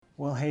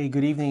Well, hey,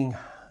 good evening,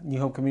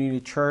 New Hope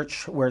Community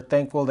Church. We're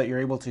thankful that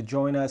you're able to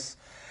join us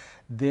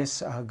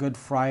this Good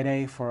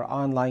Friday for our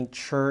online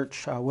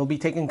church. We'll be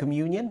taking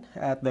communion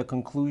at the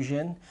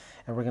conclusion,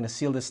 and we're going to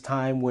seal this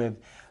time with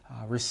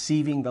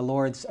receiving the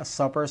Lord's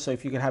Supper. So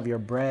if you can have your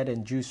bread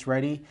and juice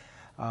ready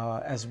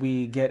as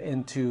we get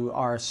into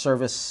our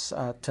service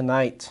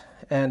tonight.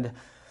 And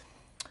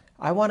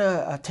I want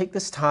to take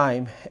this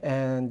time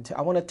and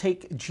I want to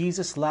take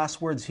Jesus'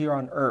 last words here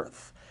on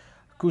earth.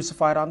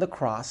 Crucified on the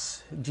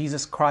cross,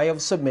 Jesus' cry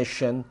of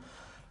submission,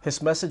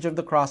 his message of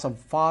the cross of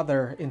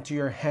Father, into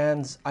your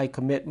hands I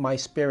commit my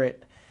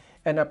spirit,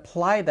 and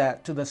apply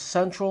that to the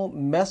central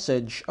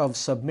message of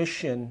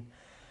submission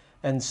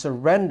and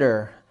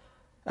surrender.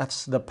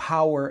 That's the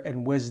power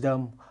and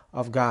wisdom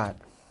of God.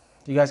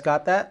 You guys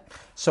got that?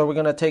 So we're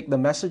going to take the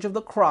message of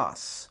the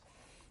cross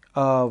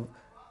of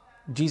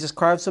Jesus'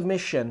 cry of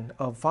submission,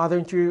 of Father,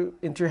 into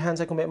your hands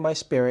I commit my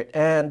spirit,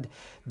 and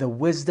the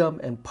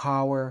wisdom and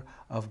power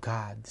of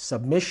God.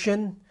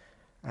 Submission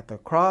at the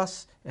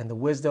cross and the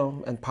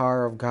wisdom and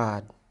power of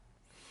God.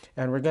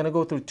 And we're going to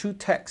go through two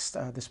texts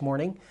this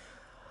morning.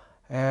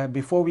 And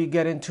before we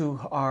get into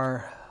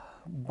our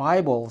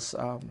Bibles,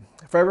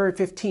 February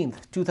 15th,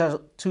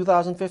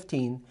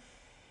 2015,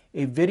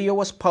 a video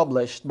was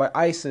published by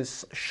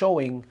ISIS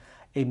showing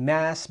a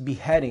mass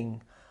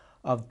beheading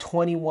of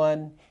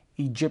 21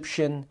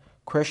 Egyptian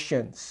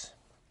Christians.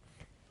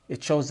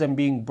 It shows them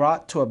being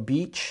brought to a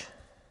beach,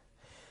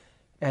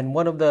 and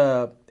one of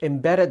the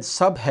embedded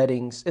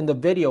subheadings in the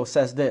video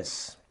says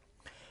this: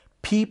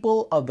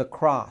 people of the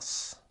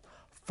cross,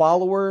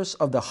 followers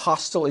of the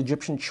hostile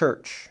Egyptian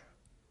church.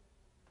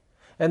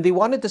 And they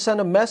wanted to send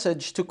a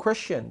message to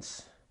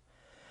Christians.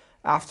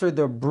 After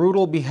the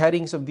brutal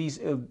beheadings of these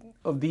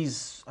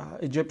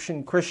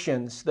Egyptian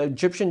Christians, the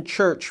Egyptian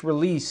church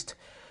released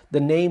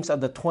the names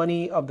of the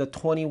 20 of the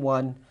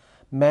 21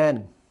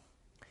 men.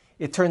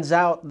 It turns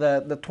out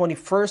that the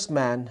 21st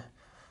man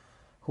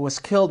who was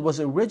killed was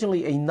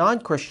originally a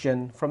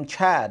non-Christian from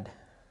Chad.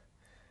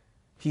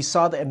 He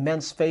saw the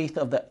immense faith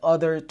of the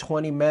other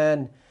 20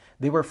 men.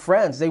 They were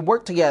friends. They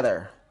worked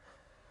together.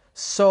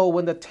 So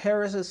when the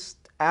terrorists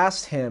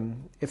asked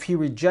him if he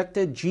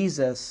rejected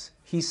Jesus,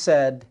 he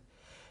said,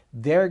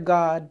 "Their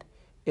God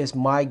is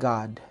my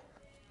God,"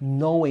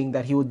 knowing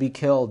that he would be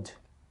killed.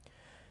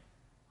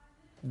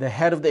 The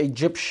head of the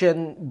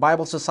Egyptian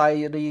Bible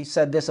Society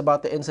said this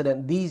about the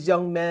incident: "These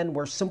young men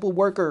were simple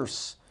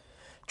workers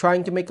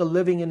trying to make a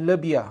living in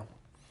Libya.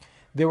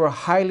 They were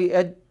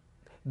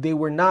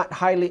not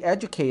highly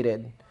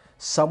educated.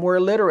 Some were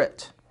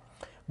illiterate.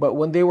 But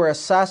when they were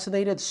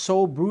assassinated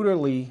so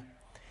brutally,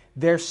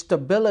 their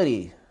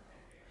stability,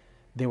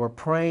 they were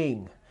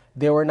praying.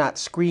 They were not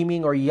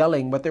screaming or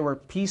yelling, but they were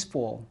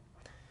peaceful.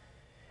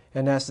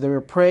 And as they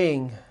were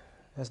praying,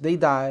 as they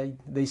died,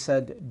 they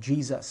said,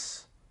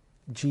 'Jesus,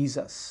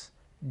 Jesus,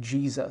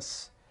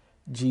 Jesus,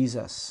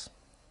 Jesus.'"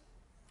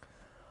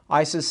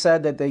 ISIS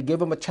said that they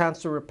gave him a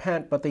chance to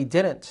repent, but they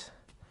didn't.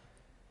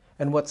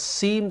 And what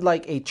seemed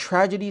like a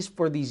tragedy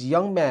for these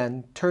young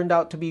men turned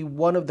out to be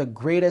one of the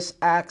greatest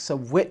acts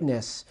of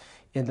witness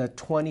in the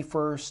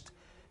 21st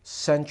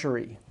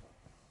century.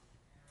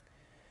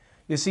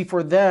 You see,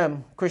 for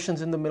them,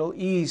 Christians in the Middle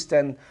East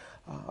and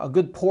a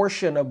good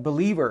portion of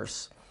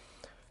believers,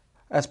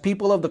 as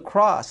people of the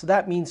cross,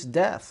 that means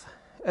death.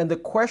 And the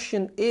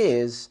question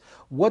is,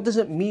 what does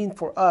it mean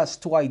for us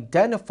to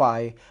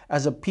identify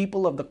as a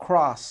people of the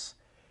cross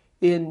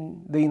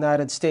in the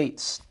United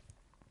States?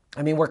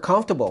 I mean, we're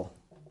comfortable.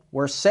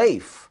 We're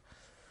safe.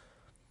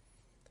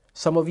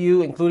 Some of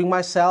you, including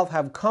myself,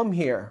 have come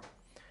here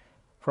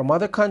from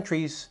other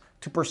countries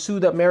to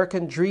pursue the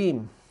American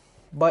dream.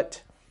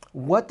 But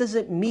what does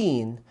it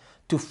mean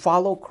to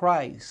follow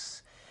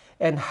Christ?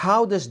 And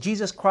how does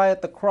Jesus cry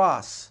at the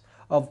cross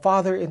of,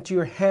 "Father, into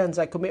your hands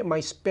I commit my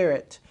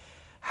spirit"?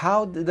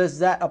 How does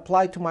that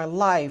apply to my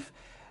life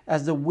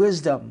as the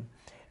wisdom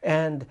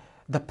and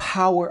the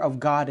power of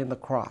God in the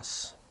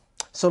cross?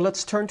 So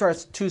let's turn to our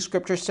two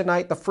scriptures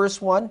tonight. The first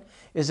one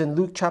is in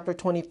Luke chapter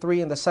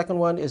 23, and the second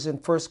one is in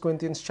 1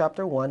 Corinthians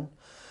chapter 1.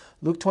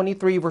 Luke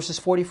 23, verses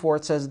 44,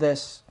 it says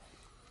this: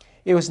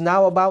 "It was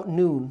now about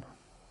noon,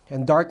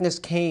 and darkness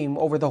came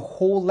over the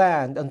whole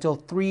land until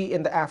 3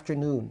 in the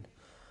afternoon,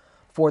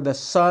 for the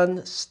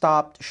sun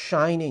stopped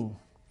shining.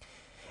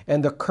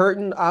 And the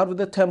curtain out of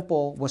the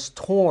temple was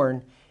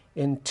torn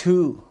in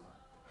two.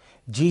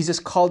 Jesus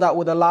called out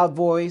with a loud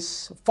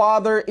voice,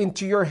 'Father,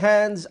 into your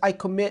hands I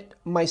commit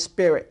my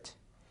spirit.'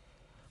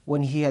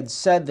 When he had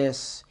said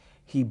this,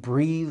 he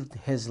breathed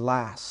his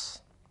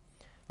last.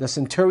 The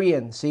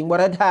centurion, seeing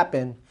what had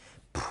happened,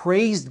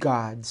 praised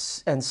God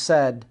and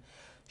said,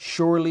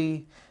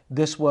 'Surely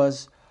this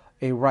was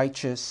a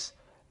righteous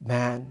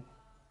man.'"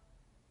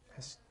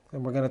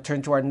 And we're going to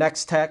turn to our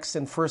next text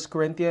in 1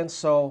 Corinthians.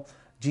 So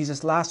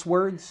Jesus' last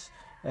words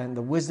and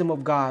the wisdom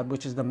of God,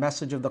 which is the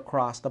message of the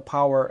cross, the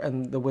power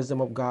and the wisdom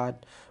of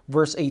God.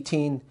 Verse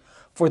 18,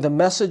 "For the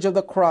message of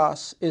the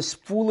cross is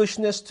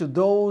foolishness to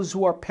those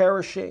who are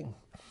perishing,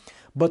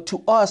 but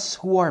to us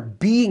who are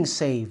being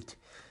saved,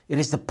 it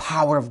is the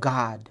power of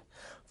God.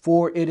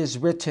 For it is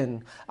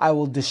written, I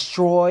will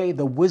destroy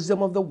the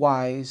wisdom of the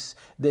wise,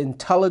 the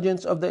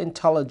intelligence of the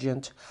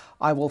intelligent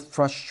I will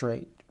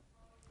frustrate.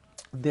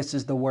 This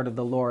is the word of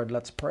the Lord.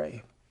 Let's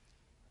pray.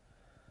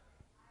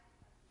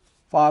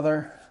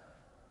 Father,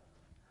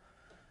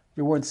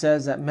 your word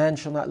says that man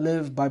shall not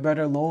live by bread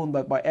alone,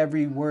 but by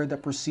every word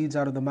that proceeds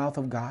out of the mouth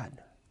of God.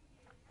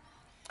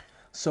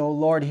 So,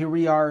 Lord, here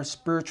we are,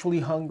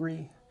 spiritually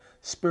hungry,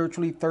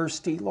 spiritually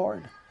thirsty,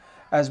 Lord,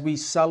 as we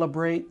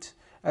celebrate,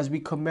 as we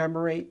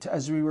commemorate,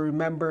 as we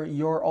remember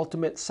your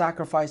ultimate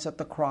sacrifice at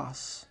the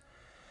cross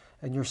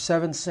and your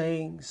 7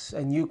 sayings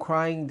and you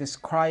crying this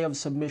cry of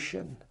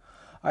submission.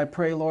 I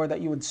pray, Lord,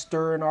 that you would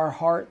stir in our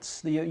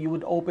hearts, that you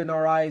would open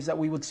our eyes, that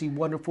we would see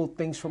wonderful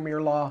things from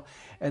your law,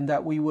 and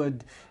that we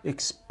would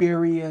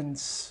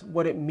experience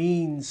what it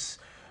means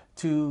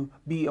to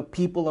be a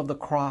people of the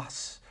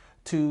cross,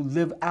 to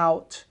live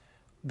out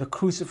the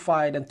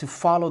crucified and to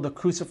follow the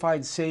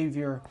crucified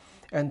Savior,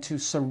 and to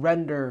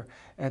surrender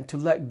and to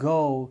let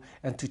go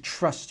and to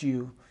trust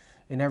you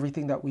in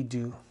everything that we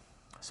do.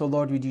 So,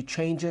 Lord, would you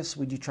change us?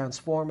 Would you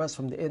transform us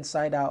from the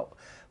inside out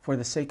for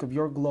the sake of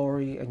your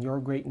glory and your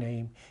great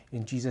name?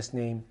 In Jesus'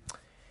 name,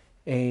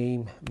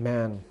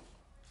 amen.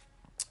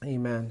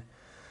 Amen.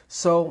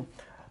 So,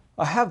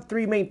 I have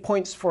 3 main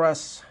points for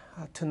us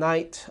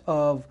tonight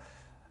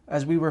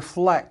as we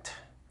reflect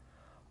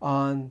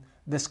on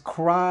this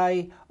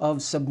cry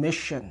of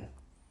submission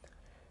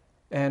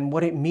and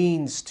what it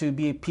means to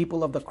be a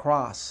people of the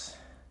cross,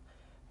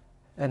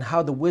 and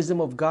how the wisdom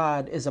of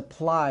God is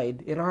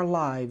applied in our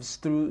lives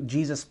through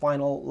Jesus'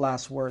 final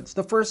last words.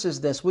 The first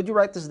is this. Would you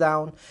write this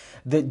down?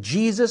 That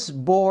Jesus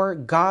bore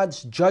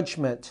God's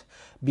judgment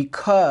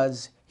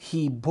because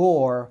he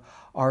bore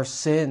our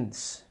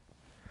sins.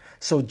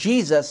 So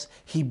Jesus,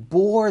 he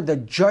bore the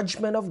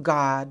judgment of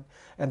God.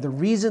 And the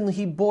reason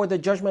he bore the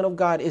judgment of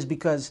God is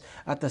because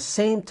at the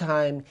same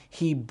time,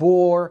 he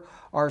bore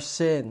our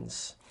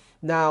sins.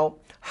 Now,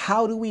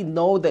 how do we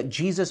know that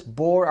Jesus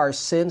bore our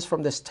sins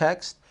from this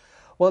text?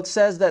 Well, it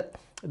says that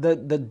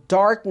the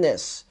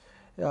darkness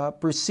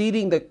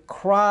preceding the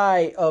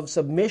cry of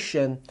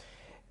submission,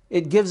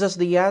 it gives us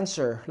the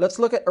answer. Let's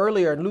look at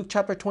earlier in Luke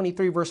chapter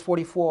 23, verse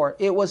 44.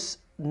 It was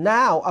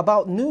now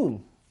about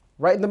noon,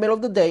 right in the middle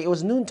of the day. It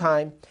was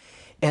noontime,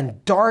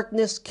 and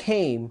darkness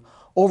came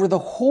over the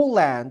whole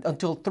land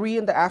until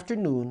 3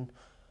 p.m,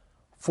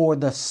 for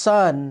the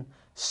sun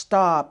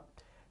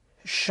stopped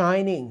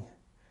shining.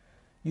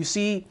 You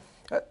see,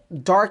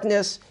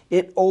 darkness,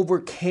 it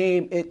overtook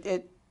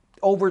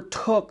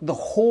the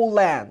whole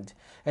land.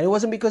 And it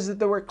wasn't because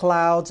there were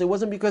clouds. It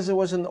wasn't because it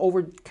was an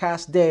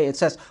overcast day. It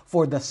says,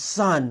 for the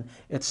sun,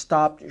 it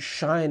stopped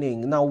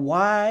shining. Now,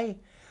 why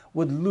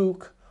would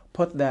Luke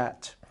put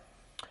that?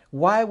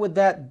 Why would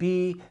that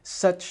be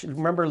such?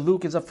 Remember,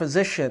 Luke is a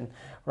physician,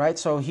 right?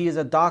 So he is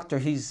a doctor.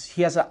 He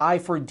has an eye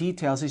for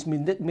details. He's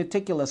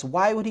meticulous.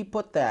 Why would he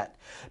put that?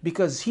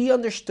 Because he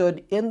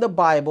understood in the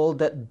Bible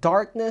that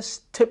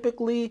darkness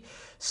typically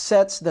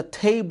sets the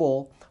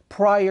table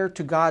prior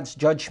to God's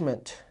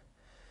judgment.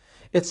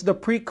 It's the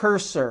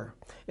precursor.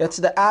 It's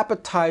the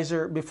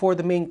appetizer before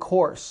the main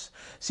course.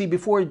 See,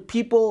 before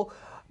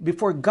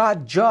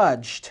God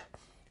judged,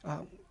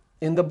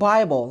 in the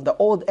Bible, the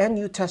Old and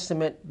New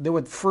Testament, there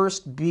would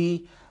first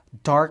be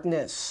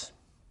darkness.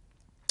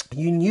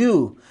 You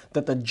knew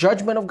that the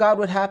judgment of God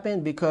would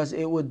happen because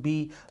it would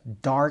be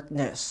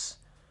darkness.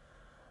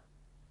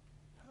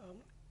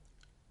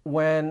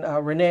 When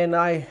Renee and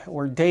I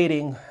were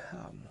dating,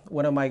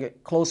 one of my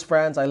close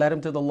friends, I led him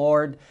to the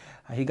Lord.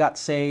 He got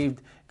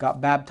saved, got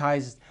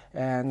baptized,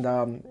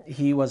 and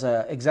he was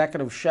an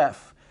executive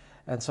chef.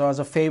 And so as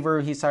a favor,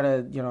 he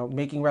started,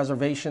 making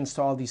reservations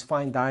to all these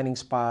fine dining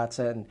spots,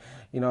 and,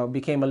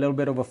 became a little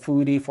bit of a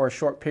foodie for a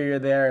short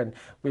period there. And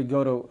we'd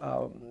go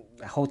to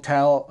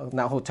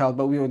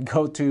we would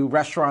go to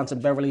restaurants in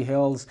Beverly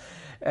Hills,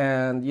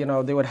 and,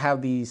 they would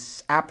have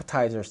these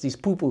appetizers, these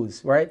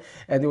poo-poos, right?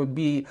 And they would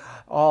be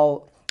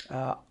all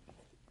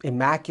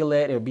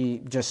immaculate. It would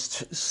be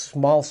just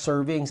small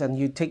servings, and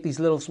you'd take these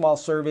little small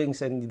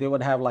servings, and they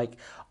would have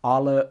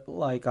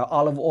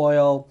olive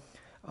oil,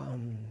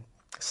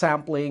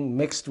 sampling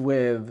mixed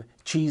with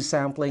cheese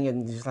sampling,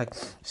 and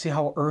just see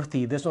how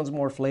earthy. This one's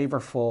more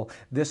flavorful.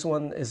 This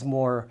one is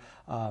more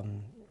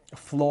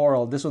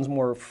floral. This one's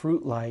more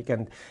fruit-like,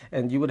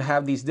 and you would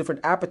have these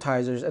different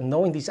appetizers. And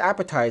knowing these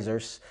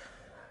appetizers,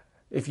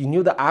 if you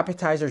knew the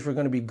appetizers were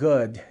going to be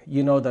good,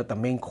 you know that the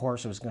main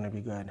course was going to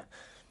be good.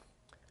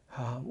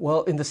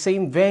 Well, in the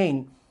same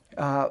vein,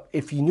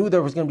 if you knew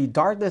there was going to be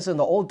darkness in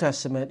the Old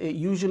Testament, it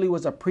usually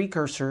was a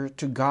precursor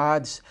to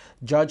God's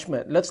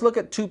judgment. Let's look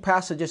at 2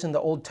 passages in the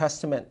Old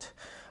Testament.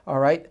 All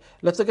right,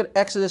 let's look at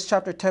Exodus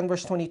chapter 10,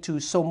 verse 22.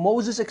 So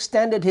Moses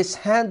extended his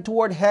hand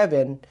toward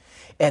heaven,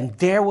 and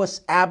there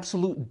was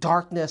absolute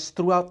darkness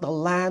throughout the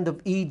land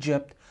of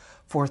Egypt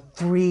for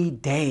 3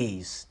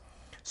 days.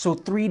 So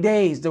 3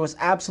 days, there was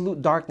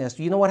absolute darkness.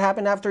 You know what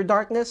happened after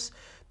darkness?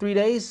 3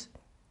 days?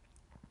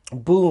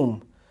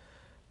 Boom.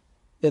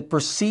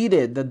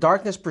 the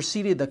darkness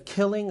preceded the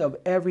killing of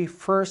every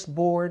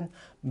firstborn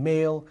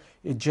male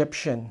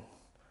Egyptian.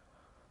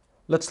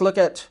 Let's look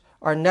at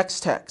our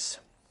next text.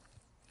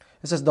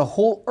 It says, the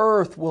whole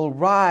earth will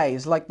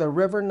rise like the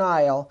river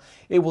Nile.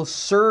 It will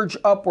surge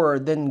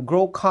upward, then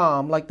grow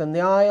calm like the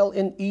Nile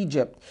in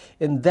Egypt.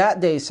 In that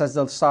day, says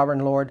the sovereign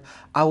Lord,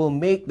 I will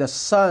make the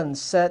sun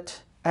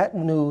set at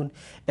noon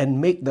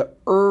and make the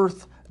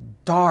earth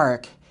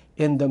dark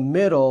in the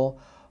middle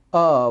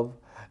of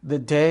the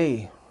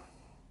day.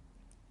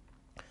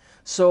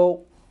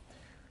 So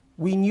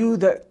we knew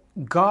that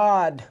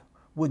God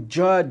would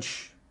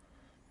judge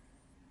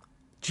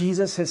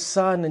Jesus, his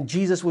son, and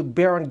Jesus would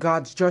bear on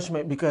God's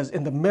judgment because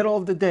in the middle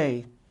of the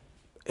day,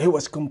 it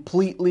was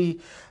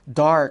completely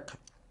dark.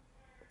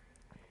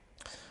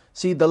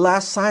 See, the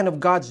last sign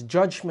of God's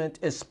judgment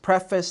is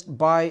prefaced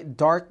by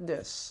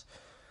darkness.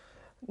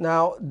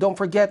 Now, don't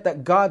forget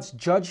that God's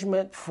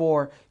judgment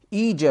for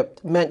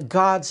Egypt meant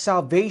God's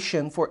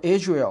salvation for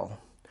Israel.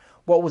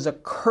 What was a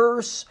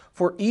curse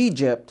for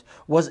Egypt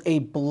was a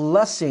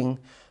blessing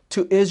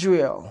to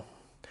Israel.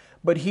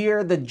 But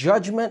here the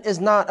judgment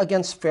is not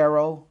against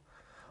Pharaoh,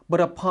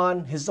 but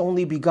upon his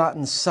only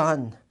begotten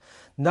son.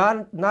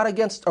 Not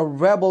against a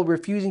rebel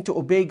refusing to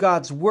obey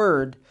God's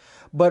word,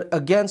 but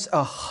against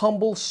a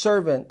humble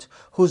servant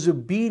whose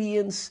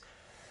obedience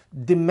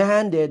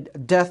demanded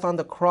death on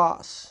the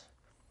cross.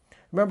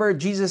 Remember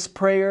Jesus'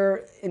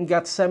 prayer in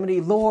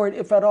Gethsemane, Lord,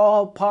 if at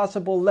all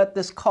possible, let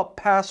this cup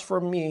pass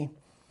from me.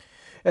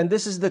 And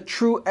this is the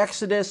true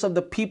exodus of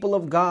the people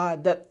of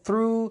God, that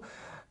through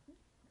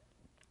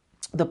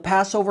the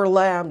Passover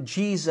lamb,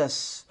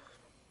 Jesus,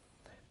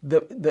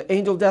 the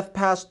angel of death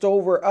passed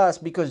over us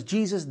because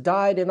Jesus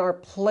died in our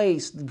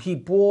place. He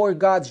bore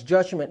God's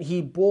judgment.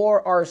 He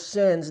bore our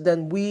sins.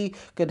 Then we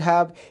could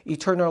have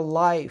eternal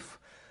life.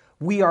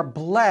 We are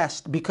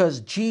blessed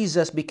because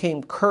Jesus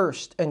became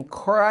cursed, and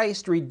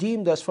Christ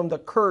redeemed us from the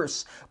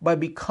curse by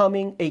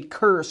becoming a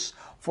curse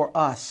for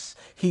us.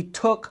 He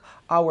took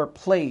our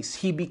place.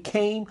 He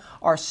became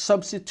our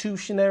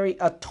substitutionary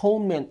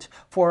atonement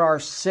for our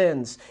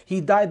sins.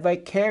 He died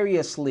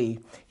vicariously.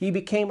 He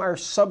became our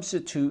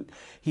substitute.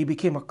 He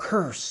became a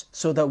curse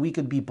so that we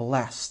could be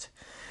blessed.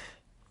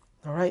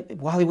 All right,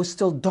 while it was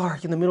still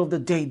dark in the middle of the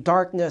day,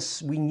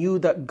 darkness, we knew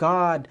that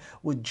God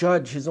would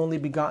judge his only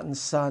begotten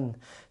son.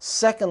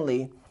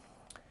 Secondly,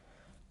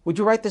 would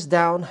you write this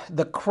down?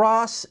 The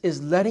cross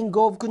is letting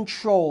go of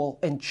control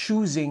and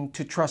choosing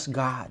to trust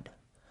God.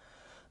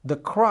 The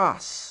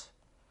cross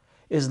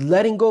is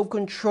letting go of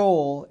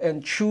control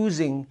and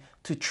choosing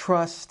to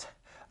trust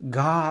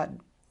God.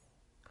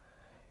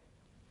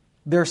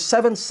 There are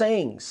 7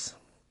 sayings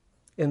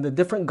in the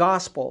different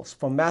Gospels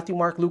from Matthew,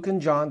 Mark, Luke,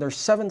 and John. There are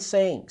 7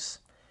 sayings.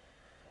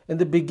 In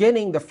the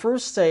beginning, the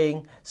first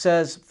saying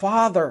says,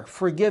 Father,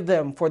 forgive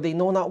them, for they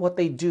know not what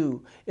they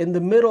do. In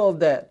the middle of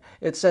that,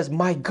 it says,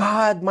 my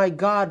God,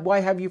 why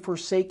have you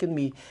forsaken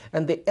me?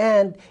 And the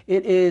end,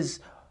 it is,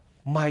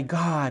 my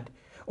God,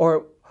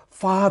 or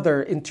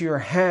Father, into your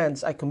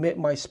hands I commit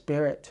my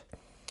spirit.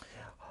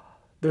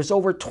 There's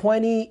over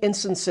 20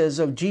 instances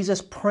of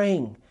Jesus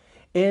praying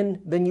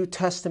in the New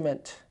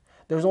Testament.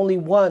 There's only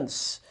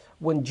once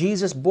when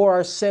Jesus bore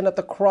our sin at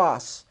the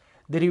cross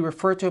did he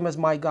refer to him as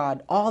my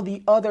God. All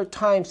the other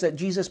times that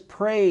Jesus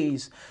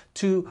prays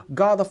to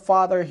God the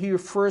Father, he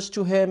refers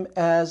to him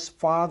as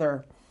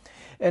Father.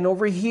 And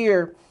over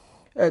here,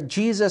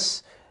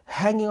 Jesus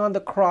hanging on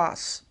the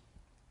cross,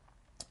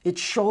 it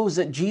shows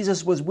that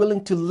Jesus was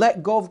willing to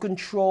let go of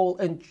control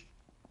and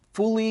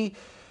fully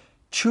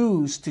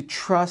choose to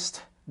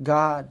trust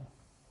God.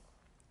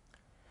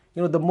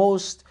 You know, the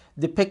most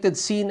depicted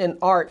scene in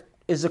art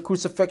is the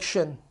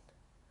crucifixion.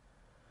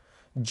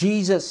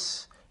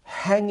 Jesus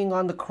hanging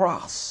on the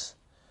cross.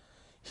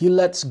 He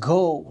lets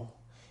go.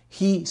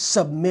 He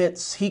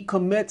submits. He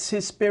commits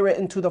his spirit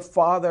into the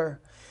Father.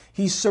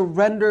 He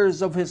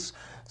surrenders of his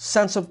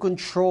sense of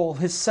control,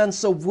 his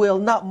sense of will.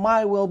 Not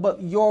my will,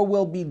 but your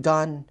will be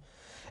done.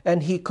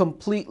 And he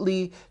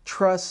completely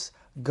trusts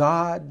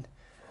God.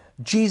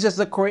 Jesus,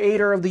 the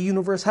creator of the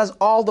universe, has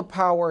all the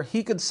power.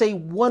 He could say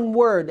one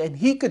word and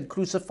he could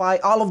crucify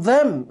all of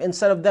them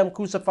instead of them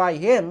crucify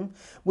him.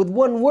 With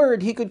one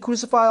word, he could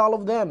crucify all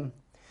of them.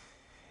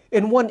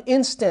 In one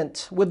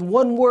instant, with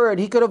one word,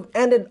 he could have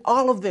ended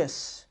all of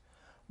this.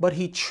 But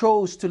he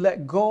chose to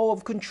let go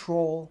of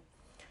control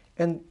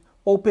and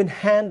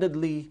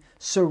open-handedly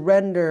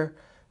surrender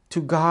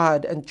to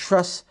God and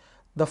trust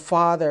the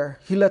Father.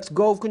 He lets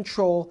go of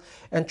control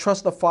and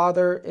trusts the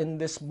Father in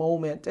this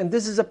moment. And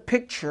this is a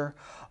picture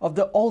of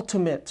the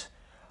ultimate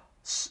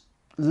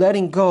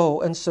letting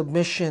go and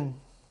submission.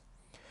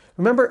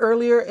 Remember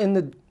earlier in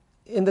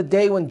the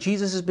day when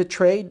Jesus is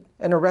betrayed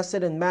and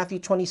arrested in Matthew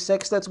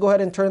 26? Let's go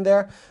ahead and turn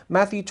there.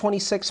 Matthew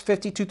 26,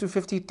 52 to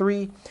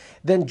 53.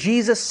 Then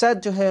Jesus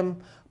said to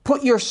him,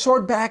 put your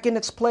sword back in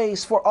its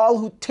place, for all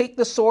who take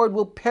the sword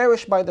will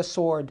perish by the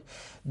sword.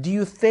 Do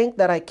you think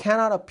that I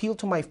cannot appeal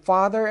to my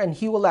Father, and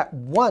he will at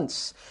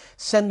once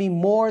send me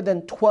more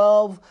than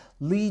 12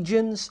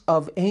 legions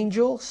of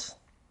angels?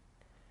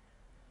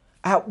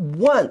 At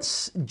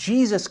once,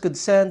 Jesus could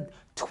send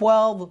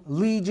 12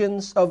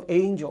 legions of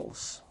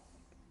angels.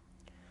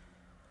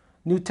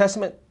 New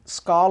Testament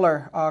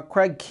scholar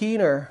Craig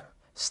Keener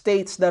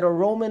states that a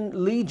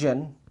Roman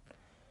legion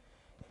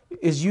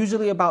is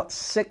usually about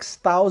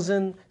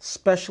 6,000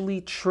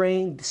 specially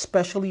trained,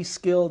 specially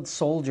skilled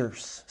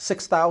soldiers.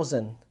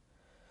 6,000.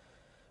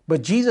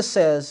 But Jesus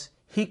says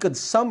he could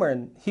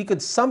summon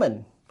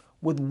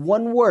with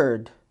one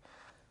word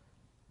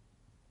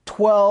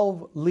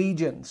 12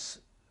 legions.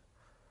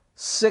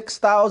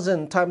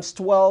 6,000 times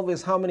 12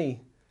 is how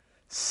many?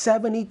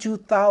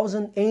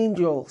 72,000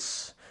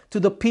 angels to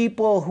the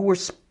people who were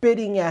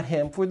spitting at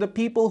him, for the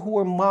people who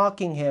were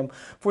mocking him,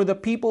 for the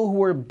people who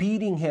were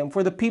beating him,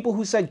 for the people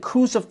who said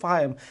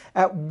crucify him.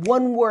 At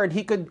one word,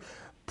 he could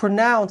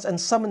pronounce and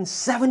summon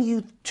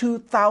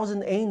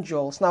 72,000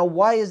 angels. Now,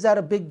 why is that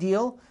a big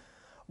deal?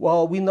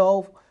 Well, we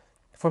know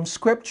from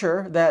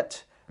scripture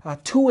that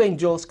 2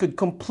 angels could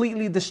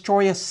completely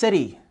destroy a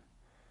city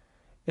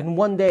in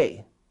one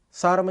day.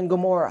 Sodom and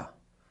Gomorrah,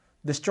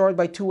 destroyed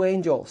by 2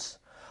 angels.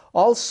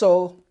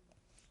 Also,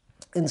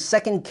 in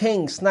 2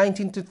 Kings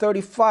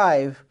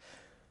 19-35,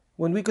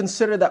 when we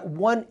consider that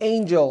one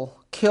angel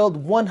killed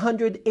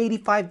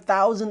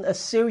 185,000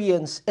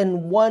 Assyrians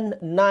in one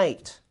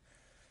night,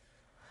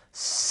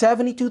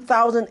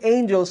 72,000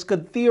 angels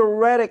could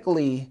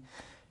theoretically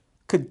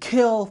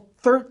kill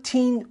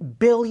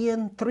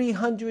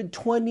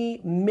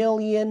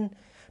 13,320,000,000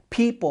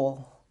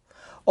 people,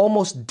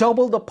 almost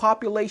double the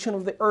population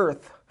of the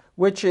earth,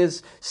 which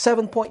is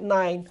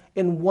 7.9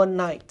 in one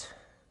night.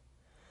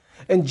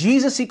 And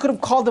Jesus, he could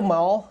have called them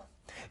all.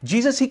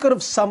 Jesus, he could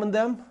have summoned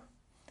them.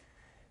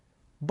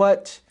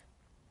 But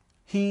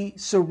he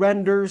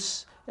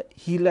surrenders,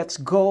 he lets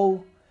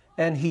go,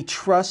 and he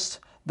trusts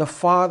the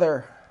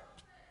Father.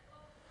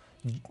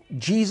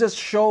 Jesus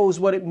shows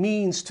what it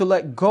means to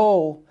let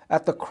go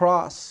at the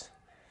cross.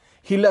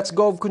 He lets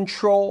go of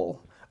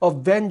control, of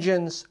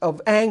vengeance,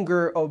 of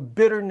anger, of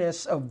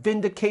bitterness, of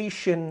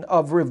vindication,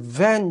 of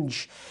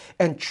revenge,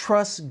 and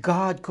trust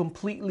God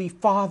completely.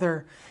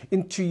 Father,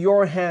 into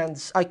your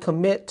hands I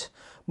commit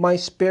my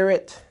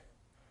spirit.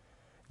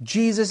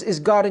 Jesus is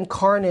God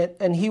incarnate,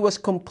 and he was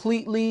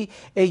completely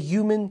a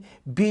human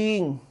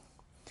being.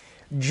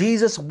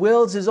 Jesus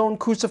wills his own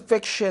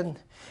crucifixion.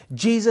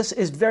 Jesus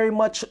is very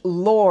much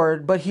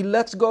Lord, but he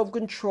lets go of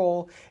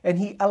control and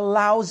he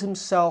allows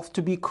himself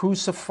to be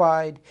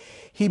crucified.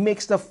 He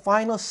makes the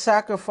final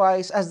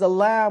sacrifice as the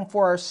lamb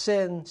for our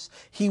sins.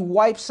 He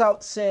wipes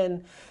out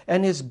sin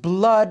and his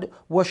blood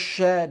was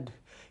shed.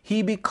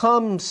 He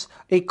becomes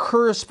a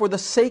curse for the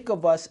sake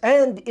of us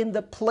and in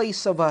the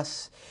place of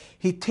us.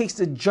 He takes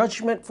the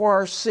judgment for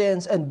our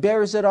sins and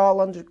bears it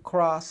all on the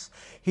cross.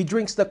 He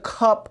drinks the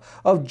cup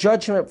of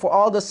judgment for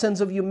all the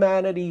sins of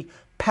humanity,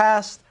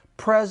 past,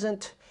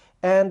 present,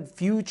 and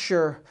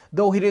future,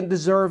 though he didn't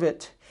deserve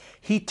it.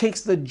 He takes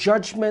the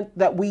judgment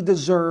that we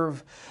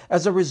deserve.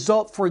 As a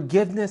result,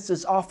 forgiveness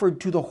is offered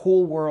to the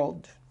whole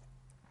world.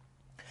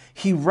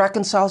 He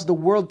reconciles the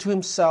world to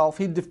himself.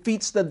 He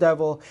defeats the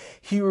devil.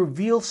 He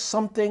reveals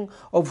something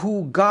of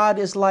who God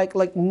is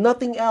like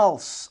nothing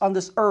else on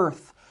this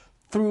earth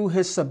through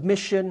his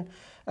submission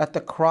at the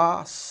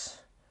cross.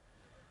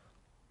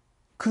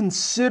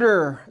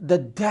 Consider the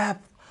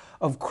depth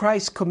of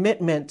Christ's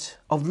commitment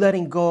of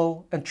letting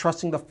go and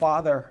trusting the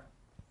Father.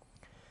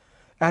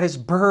 At his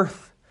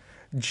birth,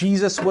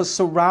 Jesus was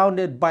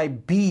surrounded by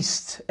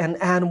beasts and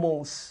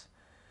animals.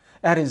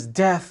 At his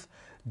death,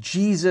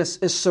 Jesus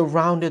is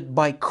surrounded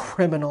by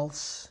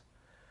criminals.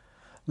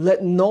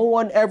 Let no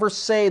one ever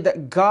say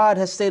that God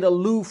has stayed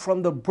aloof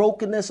from the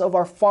brokenness of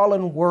our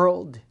fallen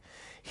world.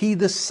 He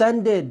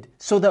descended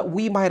so that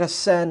we might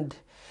ascend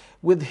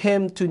with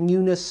him to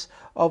newness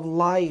of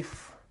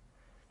life.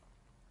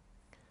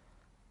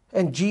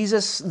 And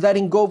Jesus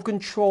letting go of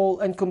control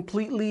and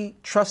completely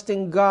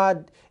trusting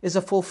God is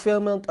a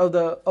fulfillment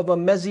of a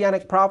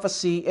messianic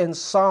prophecy in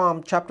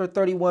Psalm chapter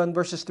 31,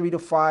 verses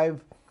 3-5.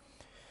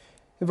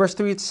 In verse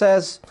 3 it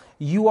says,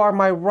 "You are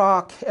my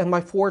rock and my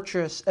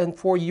fortress, and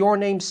for your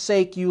name's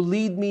sake you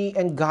lead me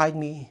and guide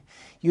me.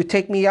 You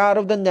take me out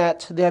of the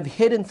net they have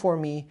hidden for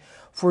me,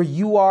 for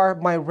you are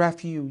my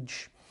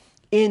refuge.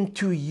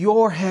 Into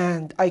your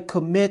hand I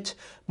commit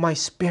my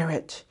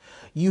spirit.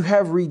 You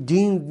have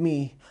redeemed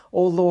me,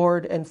 O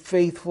Lord and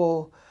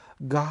faithful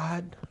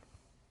God."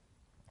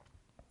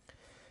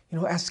 You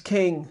know, as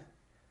king,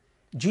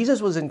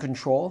 Jesus was in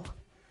control.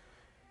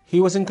 He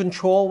was in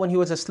control when he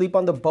was asleep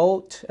on the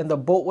boat and the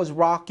boat was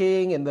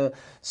rocking and the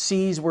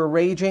seas were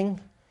raging.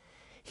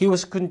 He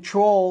was in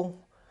control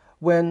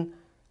when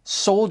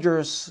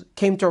soldiers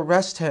came to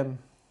arrest him.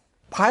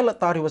 Pilate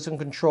thought he was in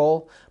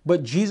control,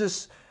 but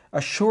Jesus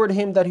assured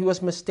him that he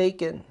was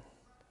mistaken.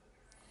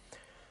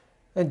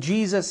 And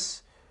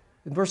Jesus,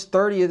 in verse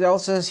 30, it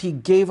also says he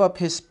gave up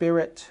his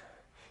spirit.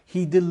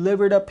 He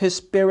delivered up his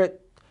spirit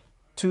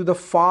to the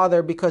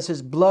Father because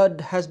his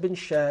blood has been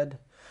shed,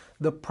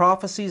 the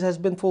prophecies has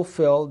been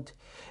fulfilled,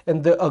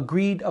 and the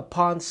agreed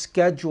upon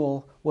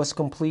schedule was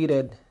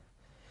completed.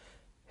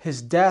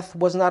 His death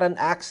was not an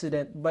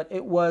accident, but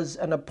it was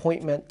an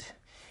appointment.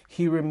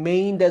 He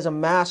remained as a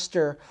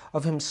master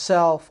of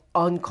himself,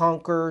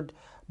 unconquered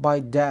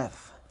by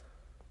death.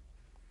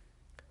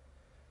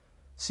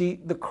 See,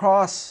 the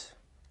cross,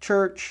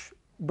 church,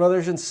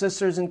 brothers and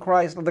sisters in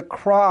Christ, the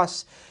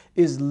cross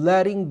is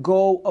letting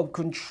go of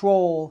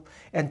control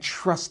and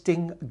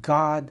trusting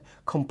God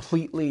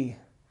completely.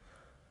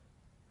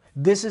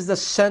 This is the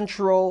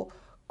central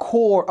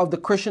core of the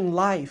Christian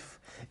life,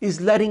 is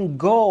letting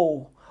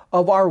go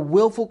of our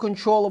willful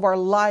control of our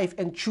life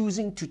and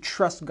choosing to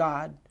trust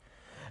God.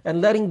 And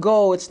letting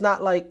go, it's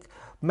not like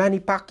Manny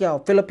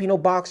Pacquiao, Filipino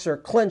boxer,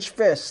 clenched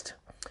fist.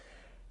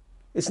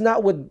 It's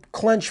not with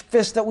clenched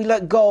fist that we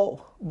let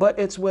go, but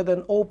it's with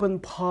an open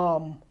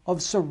palm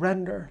of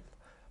surrender.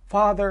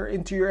 Father,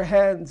 into your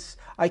hands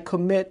I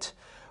commit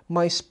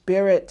my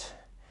spirit.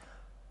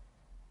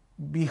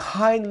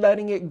 Behind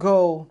letting it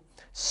go,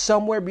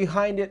 somewhere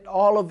behind it,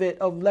 all of it,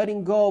 of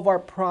letting go of our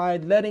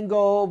pride, letting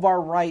go of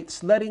our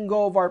rights, letting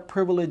go of our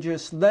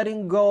privileges,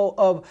 letting go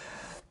of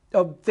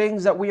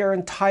things that we are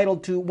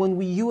entitled to.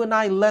 When you and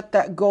I let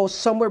that go,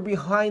 somewhere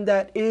behind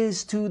that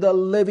is to the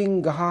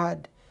living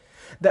God,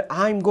 that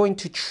I'm going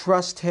to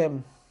trust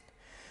Him.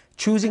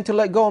 Choosing to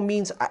let go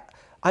means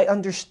I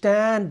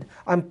understand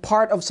I'm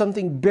part of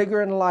something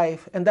bigger in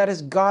life, and that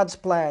is God's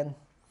plan.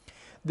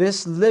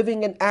 This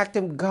living and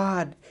active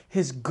God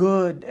is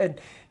good, and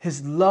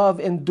His love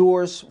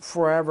endures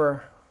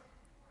forever.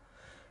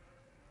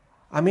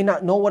 I may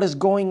not know what is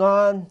going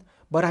on,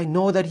 but I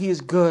know that He is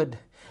good.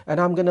 And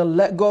I'm going to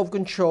let go of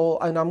control,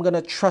 and I'm going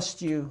to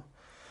trust you.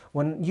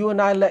 When you and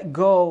I let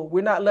go,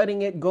 we're not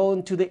letting it go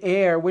into the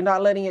air. We're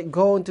not letting it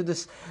go into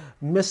this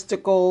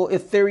mystical,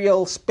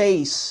 ethereal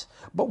space,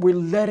 but we're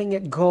letting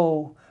it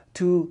go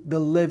to the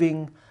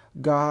living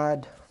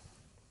God.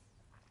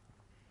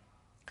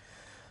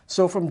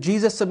 So from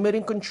Jesus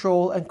submitting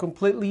control and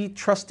completely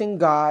trusting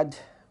God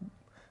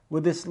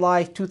with His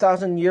life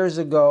 2,000 years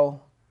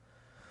ago,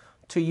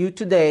 to you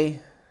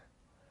today,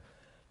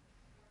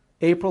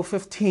 April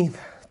 15th,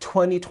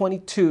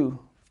 2022,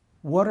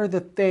 what are the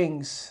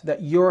things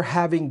that you're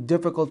having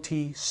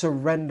difficulty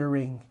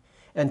surrendering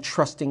and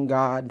trusting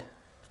God?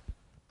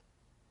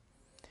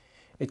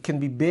 It can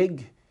be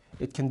big,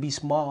 it can be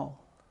small.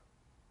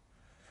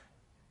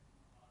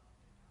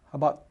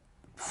 About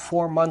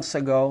 4 months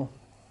ago,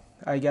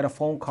 I get a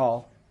phone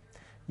call.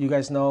 You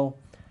guys know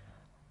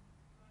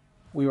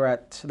we were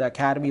at the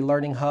Academy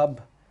Learning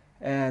Hub,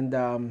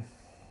 and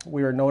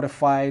we were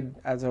notified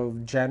as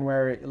of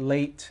January,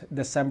 late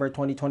December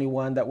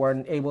 2021, that we're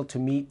unable to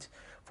meet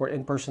for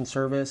in-person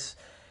service.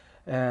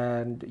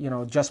 And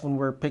just when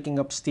we're picking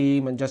up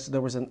steam, and just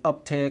there was an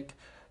uptick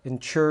in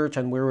church,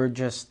 and we were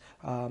just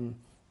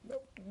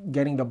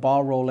getting the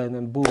ball rolling,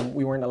 and boom,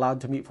 we weren't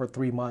allowed to meet for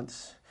 3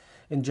 months.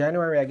 In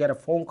January, I get a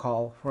phone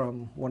call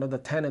from one of the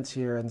tenants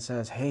here and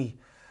says, "Hey,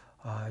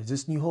 is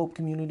this New Hope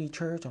Community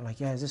Church?" I'm like,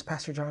 "Yeah." "Is this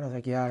Pastor John?" I was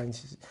like, "Yeah."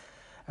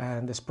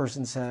 And this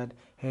person said,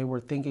 "Hey, we're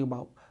thinking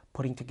about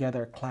putting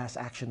together a class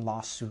action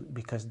lawsuit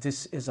because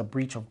this is a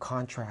breach of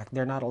contract.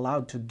 They're not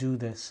allowed to do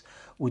this.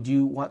 Would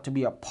you want to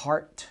be a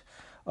part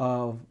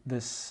of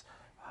this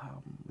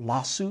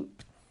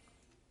lawsuit?"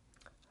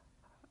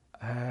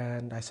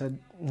 And I said,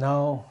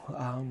 "No,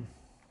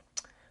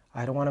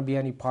 I don't want to be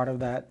any part of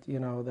that.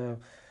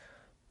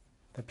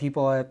 The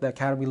people at the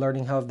Academy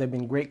Learning Hub, they've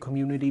been great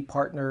community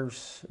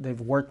partners.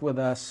 They've worked with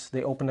us.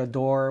 They opened a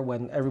door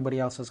when everybody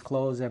else has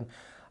closed, and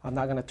I'm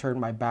not going to turn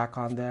my back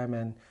on them.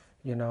 And,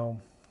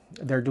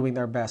 they're doing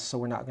their best, so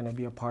we're not going to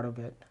be a part of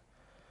it."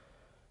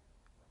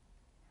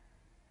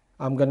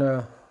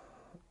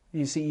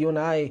 You see, you and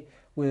I,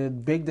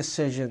 with big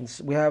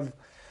decisions, we have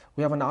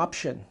an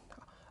option.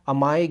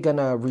 Am I going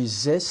to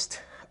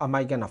resist? Am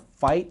I going to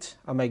fight?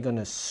 Am I going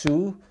to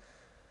sue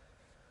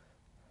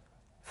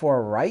for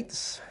our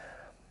rights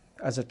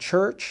as a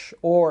church?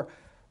 Or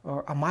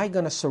am I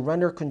going to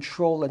surrender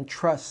control and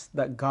trust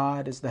that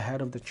God is the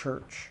head of the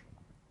church?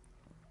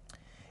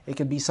 It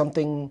could be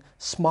something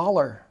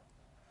smaller.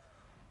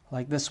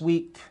 Like this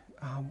week,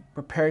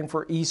 preparing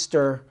for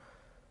Easter,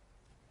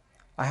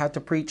 I had to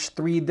preach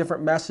 3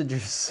 different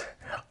messages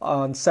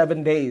on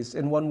 7 days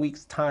in 1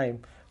 week's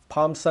time.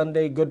 Palm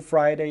Sunday, Good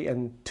Friday,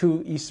 and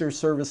 2 Easter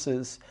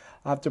services.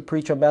 I have to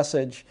preach a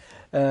message.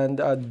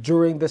 And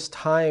during this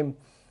time,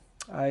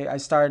 I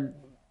started,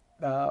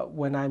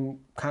 when I'm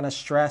kind of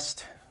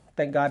stressed,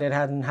 thank God it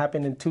hadn't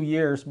happened in 2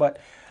 years, but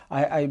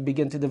I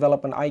begin to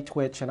develop an eye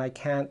twitch, and I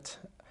can't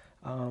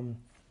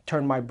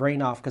turn my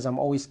brain off because I'm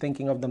always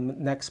thinking of the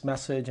next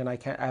message, and I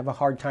have a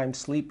hard time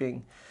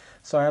sleeping.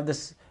 So I have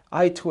this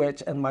eye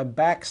twitch, and my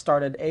back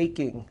started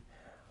aching.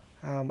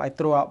 I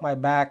threw out my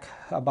back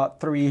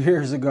about 3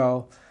 years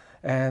ago,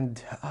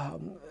 and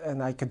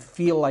I could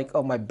feel like,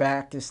 my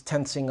back is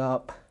tensing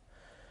up.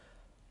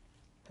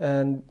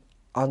 And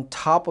on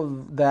top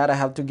of that, I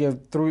have to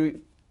give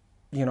 3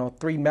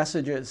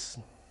 messages.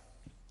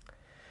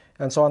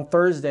 And so on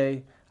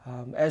Thursday,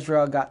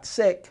 Ezra got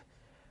sick,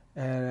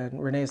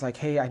 and Renee's like,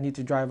 "Hey, I need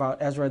to drive out.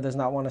 Ezra does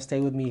not want to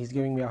stay with me. He's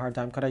giving me a hard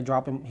time. Could I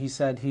drop him?" He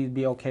said he'd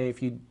be okay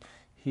if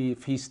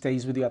if he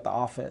stays with you at the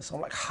office. I'm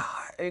like,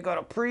 I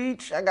gotta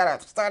preach, I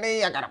gotta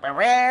study, I gotta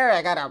prepare,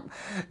 I gotta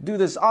do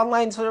this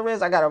online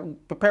service, I gotta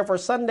prepare for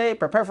Sunday,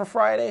 prepare for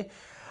Friday.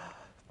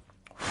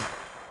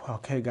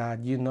 Okay,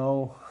 God,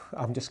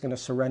 I'm just gonna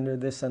surrender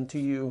this unto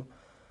you.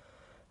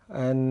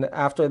 And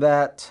after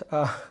that,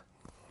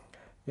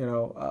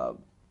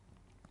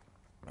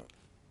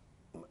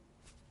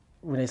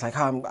 Renee's like,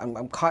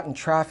 I'm caught in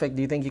traffic.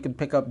 Do you think you could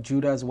pick up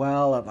Judah as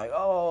well? I'm like,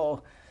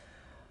 oh.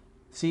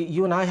 See,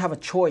 you and I have a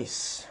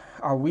choice.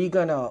 Are we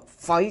going to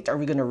fight? Are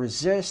we going to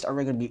resist? Are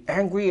we going to be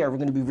angry? Are we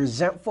going to be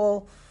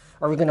resentful?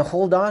 Are we going to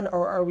hold on?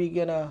 Or are we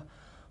going to,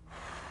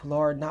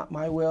 Lord, not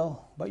my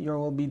will, but your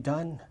will be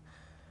done?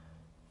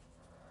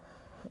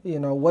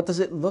 What does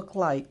it look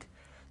like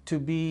to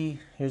be,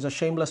 here's a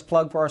shameless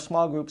plug for our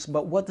small groups,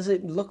 but what does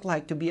it look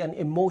like to be an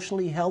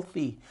emotionally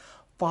healthy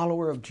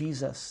follower of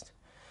Jesus?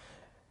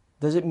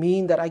 Does it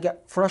mean that I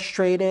get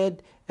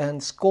frustrated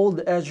and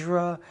scold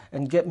Ezra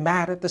and get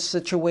mad at the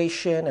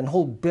situation and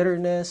hold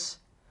bitterness?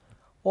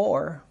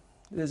 Or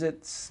does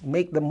it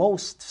make the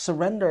most,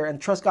 surrender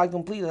and trust God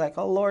completely? Like,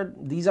 oh Lord,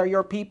 these are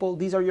your people,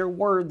 these are your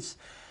words.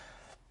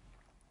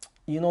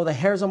 You know the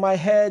hairs on my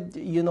head,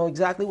 you know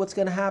exactly what's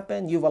going to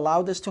happen. You've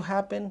allowed this to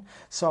happen,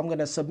 so I'm going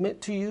to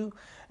submit to you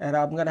and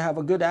I'm going to have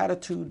a good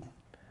attitude.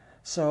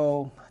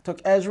 So I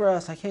took Ezra, I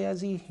was like, hey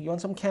Ezzy, you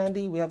want some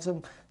candy? We have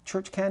some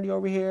church candy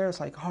over here. It's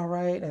like, all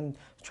right, and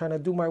trying to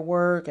do my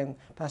work, and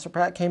Pastor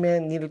Pratt came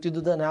in, needed to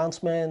do the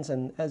announcements,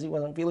 and Ezzy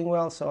wasn't feeling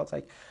well, so it's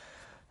like,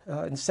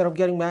 instead of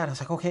getting mad, I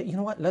was like, okay, you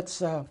know what,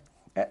 let's,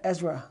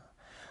 Ezra,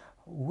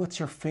 what's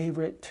your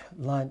favorite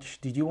lunch?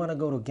 Did you want to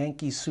go to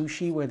Genki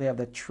Sushi where they have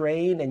the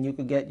train and you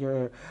could get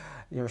your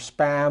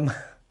spam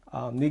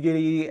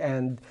nigiri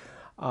and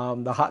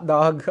the hot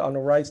dog on the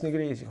rice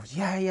nigiri? He goes,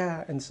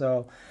 yeah. And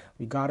so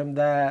we got him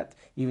that,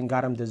 even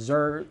got him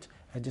dessert,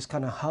 and just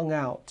kind of hung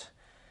out.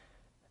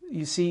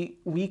 You see,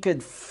 we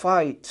could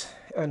fight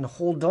and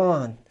hold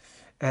on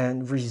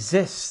and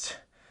resist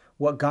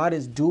what God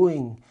is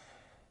doing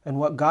and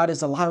what God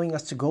is allowing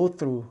us to go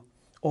through.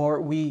 Or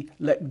we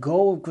let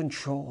go of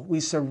control. We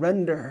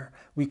surrender.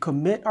 We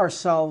commit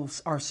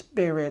ourselves, our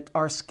spirit,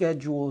 our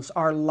schedules,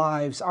 our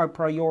lives, our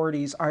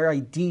priorities, our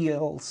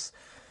ideals,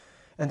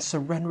 and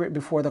surrender it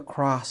before the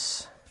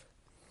cross.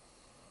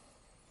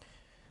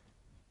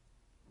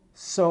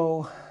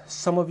 So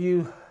some of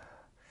you,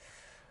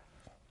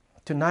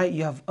 tonight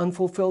you have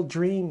unfulfilled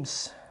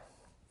dreams.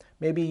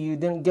 Maybe you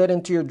didn't get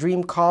into your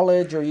dream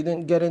college, or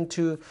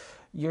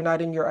you're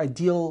not in your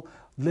ideal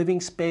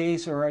living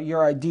space or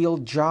your ideal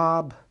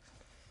job.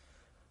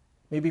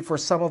 Maybe for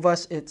some of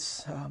us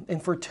it's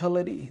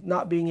infertility,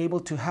 not being able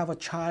to have a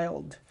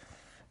child,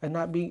 and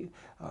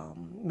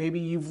maybe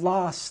you've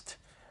lost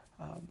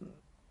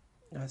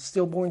a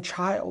stillborn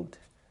child.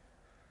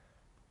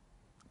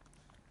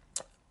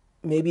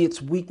 Maybe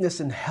it's weakness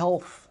in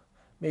health.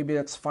 Maybe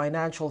it's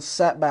financial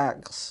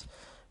setbacks.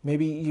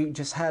 Maybe you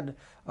just had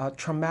a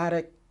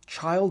traumatic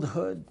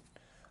childhood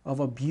of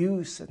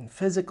abuse and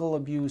physical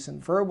abuse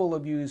and verbal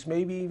abuse,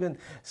 maybe even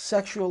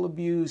sexual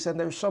abuse. And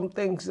there's some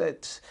things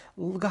that,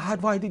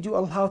 God, why did you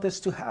allow this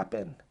to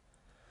happen?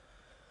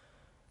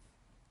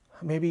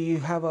 Maybe you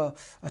have a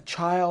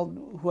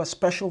child who has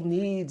special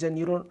needs and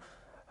you don't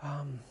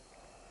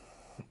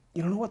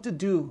know what to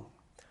do.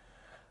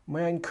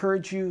 May I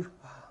encourage you,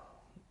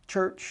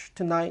 church,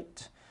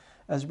 tonight,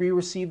 as we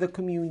receive the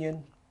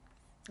communion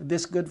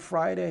this Good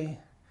Friday,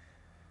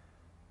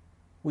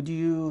 would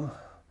you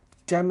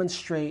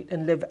demonstrate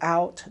and live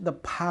out the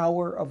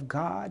power of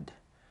God,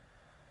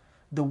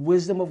 the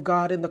wisdom of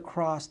God in the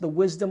cross? The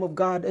wisdom of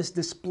God is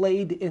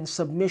displayed in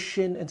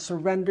submission and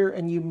surrender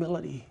and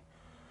humility.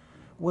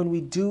 When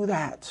we do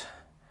that,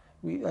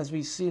 as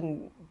we see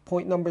in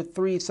point number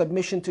 3,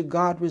 submission to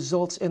God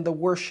results in the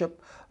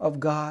worship of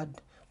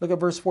God. Look at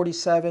verse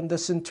 47. The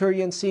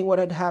centurion, seeing what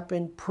had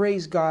happened,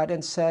 praised God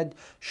and said,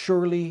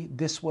 surely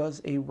this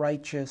was a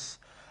righteous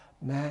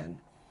man.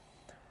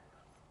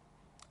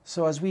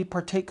 So as we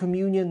partake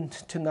communion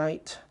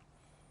tonight,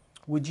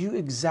 would you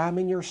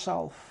examine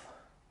yourself?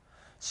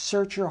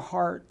 Search your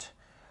heart.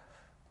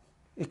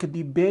 It could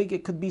be big,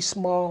 it could be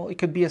small, it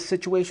could be a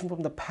situation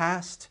from the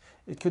past,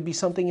 it could be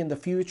something in the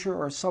future,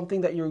 or something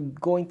that you're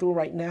going through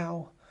right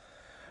now,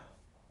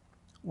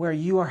 where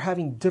you are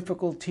having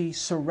difficulty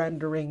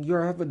surrendering. You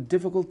have a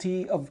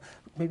difficulty of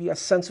maybe a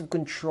sense of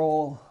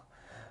control,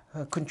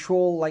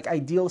 like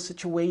ideal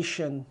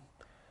situation,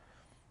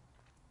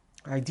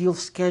 ideal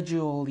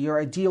schedule,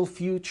 your ideal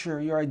future,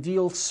 your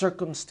ideal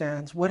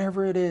circumstance,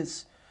 whatever it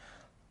is.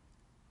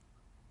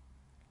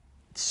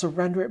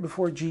 Surrender it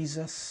before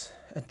Jesus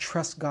and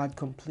trust God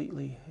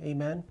completely.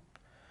 Amen.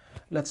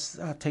 Let's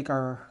take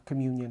our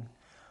communion.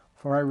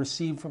 For I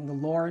received from the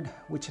Lord,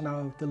 which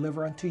now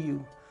deliver unto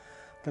you,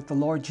 that the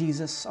Lord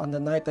Jesus, on the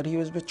night that he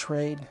was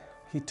betrayed,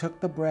 he took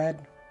the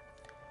bread,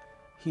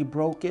 he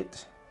broke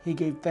it, he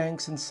gave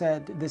thanks and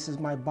said, this is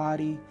my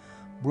body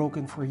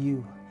broken for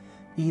you.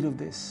 Eat of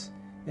this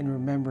in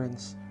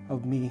remembrance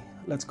of me.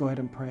 Let's go ahead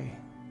and pray.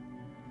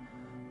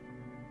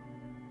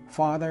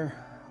 Father,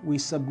 we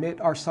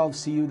submit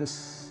ourselves to you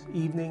this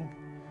evening,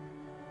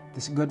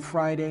 this Good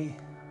Friday.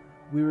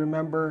 We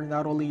remember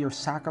not only your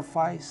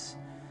sacrifice,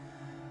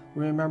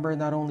 we remember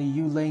not only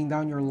you laying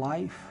down your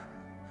life,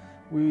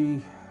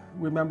 we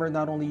remember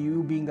not only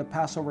you being the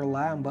Passover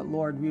lamb, but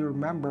Lord, we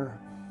remember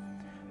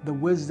the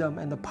wisdom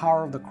and the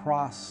power of the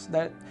cross,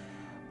 that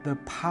the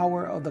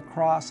power of the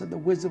cross and the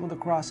wisdom of the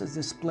cross is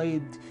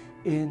displayed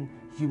in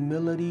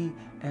humility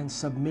and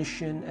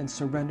submission and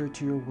surrender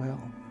to your will.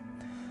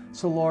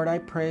 So Lord, I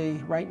pray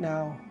right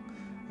now,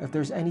 if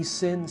there's any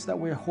sins that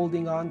we're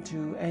holding on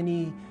to,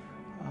 any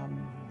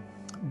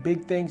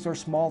big things or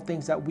small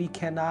things that we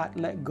cannot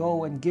let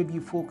go and give you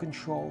full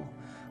control,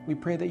 we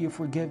pray that you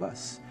forgive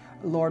us.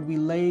 Lord, we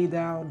lay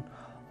down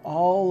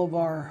all of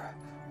our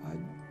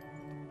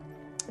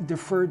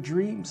deferred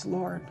dreams,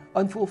 Lord,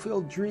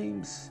 unfulfilled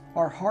dreams,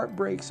 our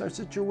heartbreaks, our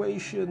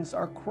situations,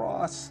 our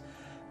cross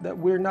that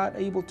we're not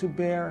able to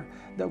bear,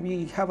 that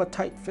we have a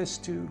tight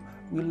fist to.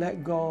 We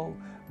let go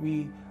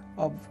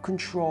of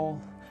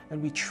control,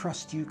 and we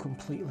trust you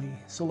completely.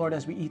 So Lord,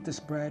 as we eat this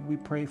bread, we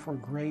pray for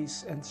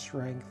grace and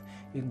strength.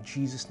 In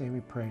Jesus' name we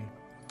pray.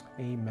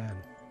 Amen.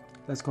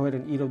 Let's go ahead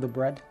and eat of the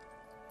bread.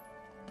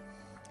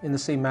 In the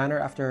same manner,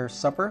 after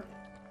supper,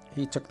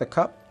 he took the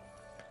cup,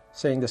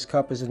 saying, "This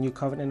cup is a new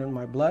covenant in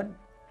my blood.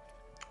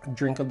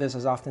 Drink of this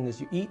as often as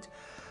you eat.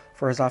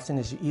 For as often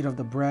as you eat of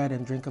the bread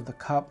and drink of the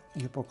cup,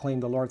 you proclaim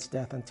the Lord's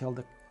death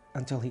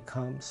until he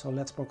comes." So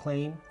let's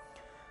proclaim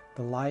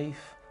the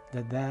life,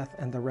 the death,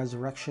 and the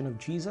resurrection of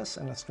Jesus,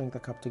 and let's drink the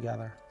cup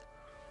together.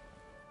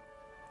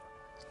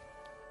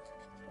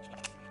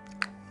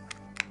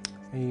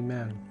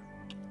 Amen.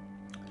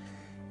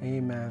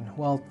 Amen.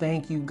 Well,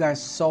 thank you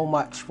guys so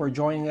much for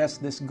joining us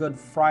this Good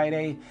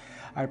Friday.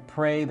 I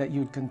pray that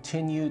you'd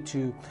continue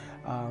to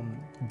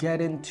get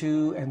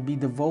into and be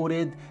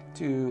devoted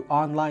to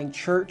online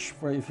church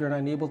for if you're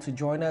not able to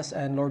join us.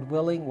 And Lord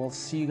willing, we'll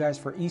see you guys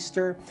for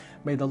Easter.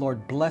 May the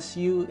Lord bless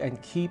you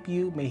and keep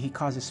you. May he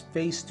cause his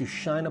face to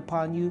shine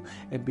upon you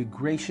and be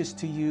gracious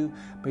to you.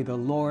 May the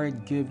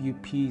Lord give you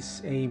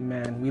peace.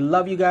 Amen. We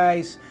love you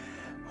guys.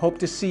 Hope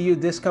to see you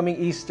this coming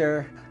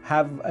Easter.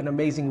 Have an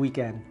amazing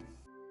weekend.